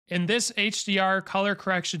In this HDR color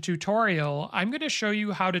correction tutorial, I'm going to show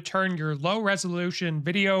you how to turn your low resolution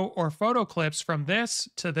video or photo clips from this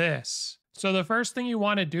to this. So the first thing you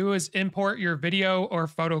want to do is import your video or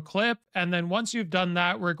photo clip, and then once you've done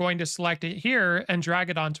that, we're going to select it here and drag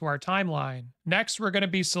it onto our timeline. Next, we're going to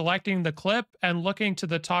be selecting the clip and looking to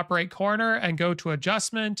the top right corner and go to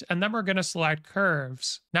adjustment, and then we're going to select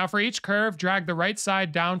curves. Now for each curve, drag the right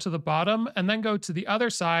side down to the bottom and then go to the other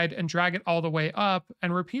side and drag it all the way up,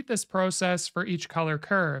 and repeat this process for each color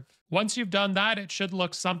curve. Once you've done that, it should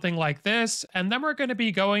look something like this, and then we're going to be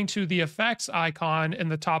going to the effects icon in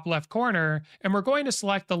the top left corner, and we're going to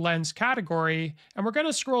select the lens category, and we're going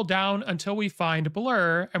to scroll down until we find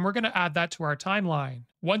blur, and we're going to add that to our timeline.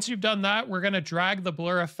 Once you've done that, we're going to drag the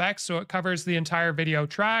blur effect so it covers the entire video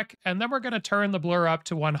track, and then we're going to turn the blur up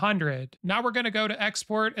to 100. Now we're going to go to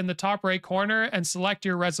export in the top right corner and select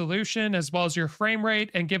your resolution as well as your frame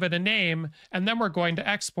rate and give it a name, and then we're going to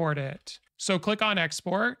export it. So click on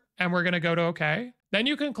export, and we're going to go to OK. Then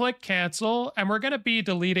you can click cancel, and we're going to be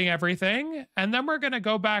deleting everything. And then we're going to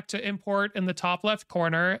go back to import in the top left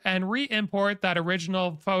corner and re-import that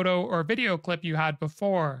original photo or video clip you had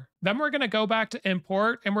before. Then we're going to go back to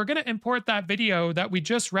import, and we're going to import that video that we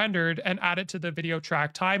just rendered and add it to the video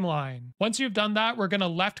track timeline. Once you've done that, we're going to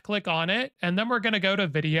left click on it, and then we're going to go to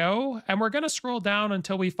video, and we're going to scroll down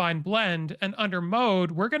until we find blend, and under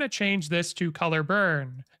mode, we're going to change this to color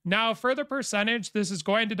burn. Now for the percentage, this is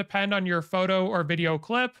going to depend on your photo or video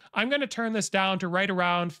clip. I'm going to turn this down to right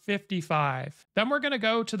around 55. Then we're going to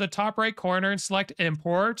go to the top right corner and select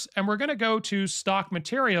import, and we're going to go to stock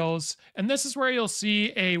materials, and this is where you'll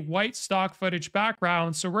see a white stock footage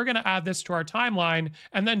background. So we're going to add this to our timeline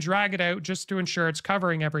and then drag it out just to ensure it's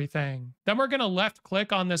covering everything. Then we're going to left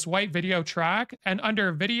click on this white video track, and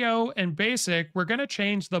under video and basic, we're going to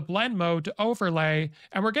change the blend mode to overlay,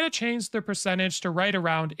 and we're going to change the percentage to right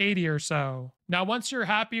around 80 or so. Now, once you're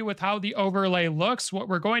happy with how the overlay looks, what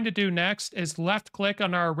we're going to do next is left click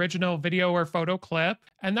on our original video or photo clip,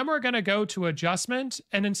 and then we're going to go to adjustment,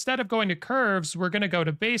 and instead of going to curves, we're going to go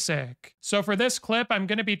to basic. So for this clip, I'm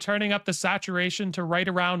going to be turning up the saturation to right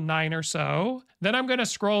around 9 or so. Then I'm going to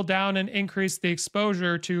scroll down and increase the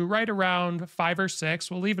exposure to right around 5 or 6.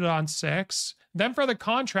 We'll leave it on 6. Then for the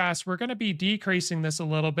contrast, we're going to be decreasing this a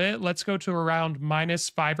little bit. Let's go to around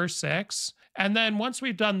 -5 or 6. And then once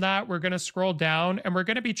we've done that, we're going to scroll down and we're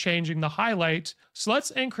going to be changing the highlight. So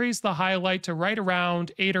let's increase the highlight to right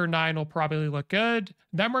around 8 or 9 will probably look good.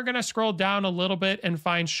 Then we're going to scroll down a little bit and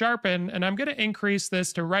find sharpen, and I'm going to increase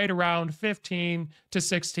this to right around 15 to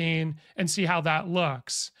 16 and see how that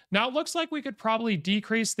looks. Now it looks like we could probably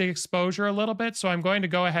decrease the exposure a little bit, so I'm going to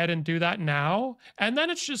go ahead and do that now. And then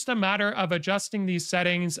it's just a matter of adjusting these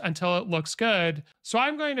settings until it looks good. So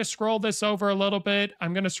I'm going to scroll this over a little bit.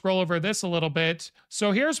 I'm going to scroll over this a little bit.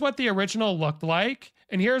 So here's what the original looked like,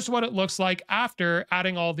 and here's what it looks like after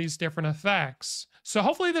adding all these different effects. So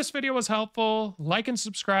hopefully this video was helpful. Like and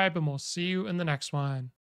subscribe, and we'll see you in the next one.